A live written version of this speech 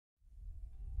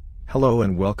Hello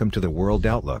and welcome to the World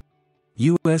Outlook.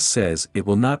 U.S. says it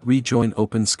will not rejoin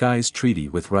Open Skies Treaty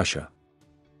with Russia.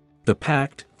 The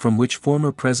pact, from which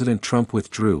former President Trump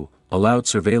withdrew, allowed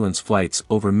surveillance flights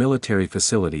over military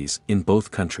facilities in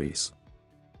both countries.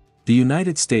 The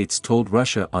United States told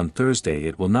Russia on Thursday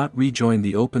it will not rejoin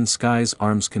the Open Skies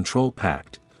Arms Control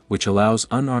Pact, which allows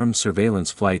unarmed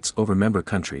surveillance flights over member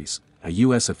countries, a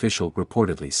U.S. official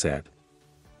reportedly said.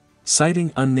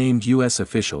 Citing unnamed U.S.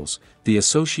 officials, the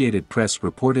Associated Press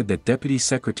reported that Deputy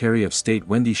Secretary of State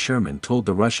Wendy Sherman told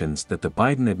the Russians that the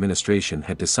Biden administration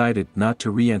had decided not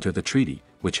to re-enter the treaty,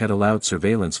 which had allowed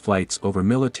surveillance flights over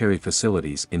military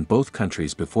facilities in both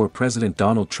countries before President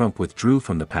Donald Trump withdrew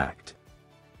from the pact.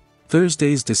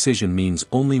 Thursday's decision means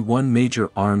only one major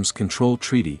arms control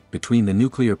treaty between the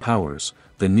nuclear powers,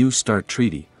 the New START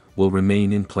treaty, will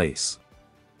remain in place.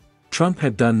 Trump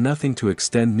had done nothing to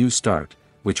extend New START,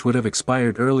 which would have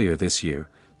expired earlier this year,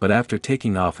 but after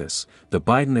taking office, the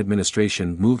Biden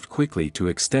administration moved quickly to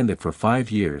extend it for 5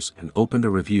 years and opened a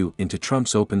review into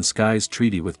Trump's Open Skies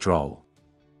Treaty withdrawal.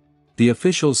 The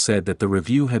officials said that the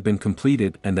review had been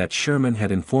completed and that Sherman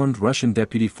had informed Russian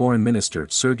Deputy Foreign Minister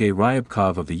Sergei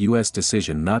Ryabkov of the U.S.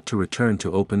 decision not to return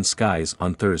to Open Skies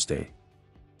on Thursday.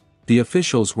 The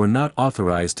officials were not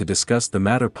authorized to discuss the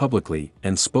matter publicly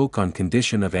and spoke on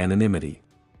condition of anonymity.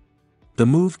 The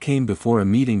move came before a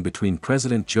meeting between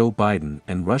President Joe Biden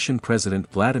and Russian President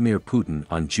Vladimir Putin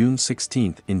on June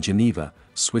 16 in Geneva,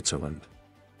 Switzerland.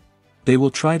 They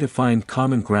will try to find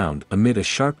common ground amid a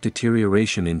sharp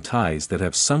deterioration in ties that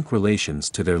have sunk relations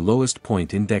to their lowest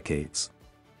point in decades.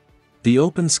 The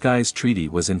Open Skies Treaty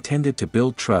was intended to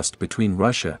build trust between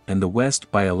Russia and the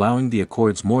West by allowing the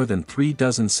Accord's more than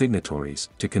 36 signatories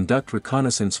to conduct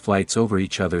reconnaissance flights over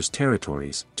each other's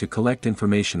territories to collect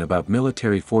information about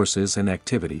military forces and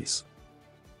activities.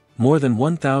 More than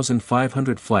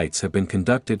 1,500 flights have been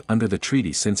conducted under the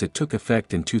treaty since it took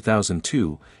effect in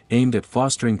 2002, aimed at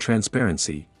fostering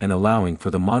transparency and allowing for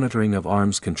the monitoring of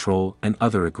arms control and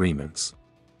other agreements.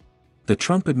 The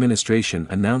Trump administration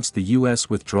announced the U.S.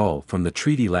 withdrawal from the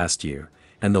treaty last year,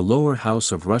 and the lower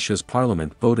house of Russia's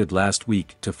parliament voted last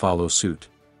week to follow suit.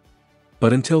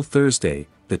 But until Thursday,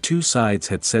 the two sides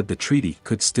had said the treaty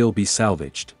could still be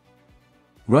salvaged.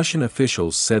 Russian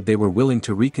officials said they were willing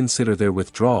to reconsider their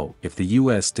withdrawal if the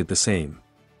U.S. did the same.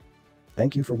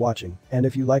 Thank you for watching, and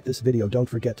if you like this video don't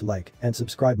forget to like and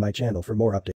subscribe my channel for more updates.